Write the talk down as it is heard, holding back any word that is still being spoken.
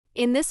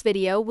In this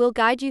video, we'll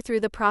guide you through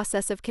the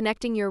process of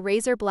connecting your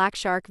Razer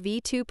BlackShark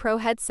V2 Pro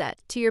headset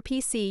to your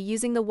PC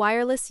using the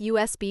wireless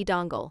USB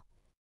dongle.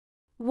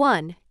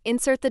 1.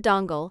 Insert the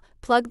dongle.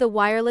 Plug the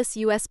wireless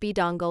USB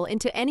dongle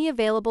into any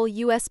available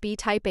USB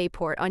Type-A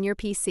port on your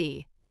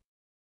PC.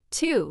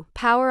 2.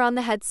 Power on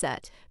the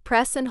headset.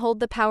 Press and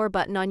hold the power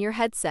button on your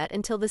headset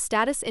until the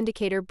status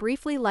indicator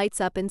briefly lights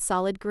up in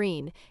solid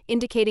green,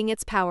 indicating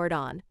it's powered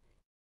on.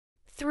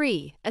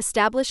 3.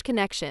 Establish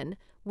connection.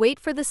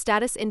 Wait for the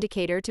status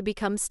indicator to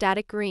become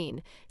static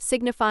green,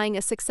 signifying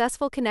a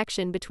successful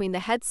connection between the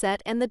headset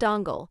and the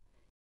dongle.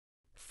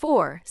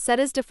 4. Set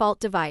as default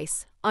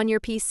device. On your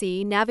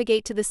PC,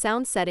 navigate to the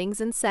sound settings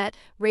and set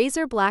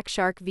Razer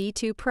BlackShark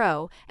V2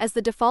 Pro as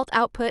the default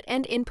output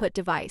and input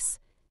device.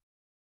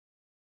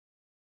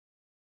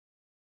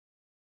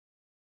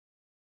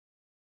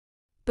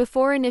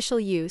 Before initial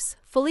use,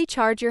 fully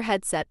charge your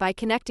headset by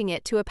connecting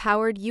it to a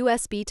powered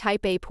USB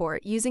Type-A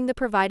port using the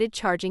provided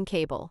charging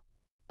cable.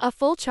 A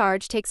full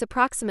charge takes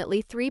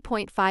approximately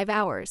 3.5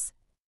 hours.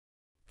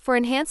 For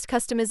enhanced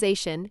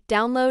customization,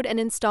 download and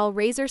install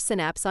Razer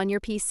Synapse on your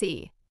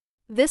PC.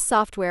 This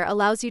software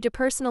allows you to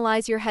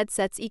personalize your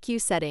headset's EQ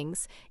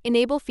settings,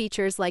 enable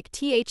features like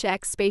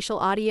THX spatial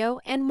audio,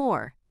 and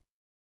more.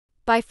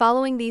 By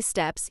following these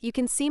steps, you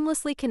can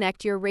seamlessly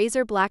connect your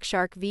Razer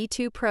BlackShark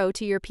V2 Pro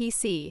to your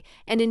PC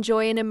and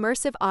enjoy an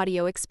immersive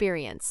audio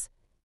experience.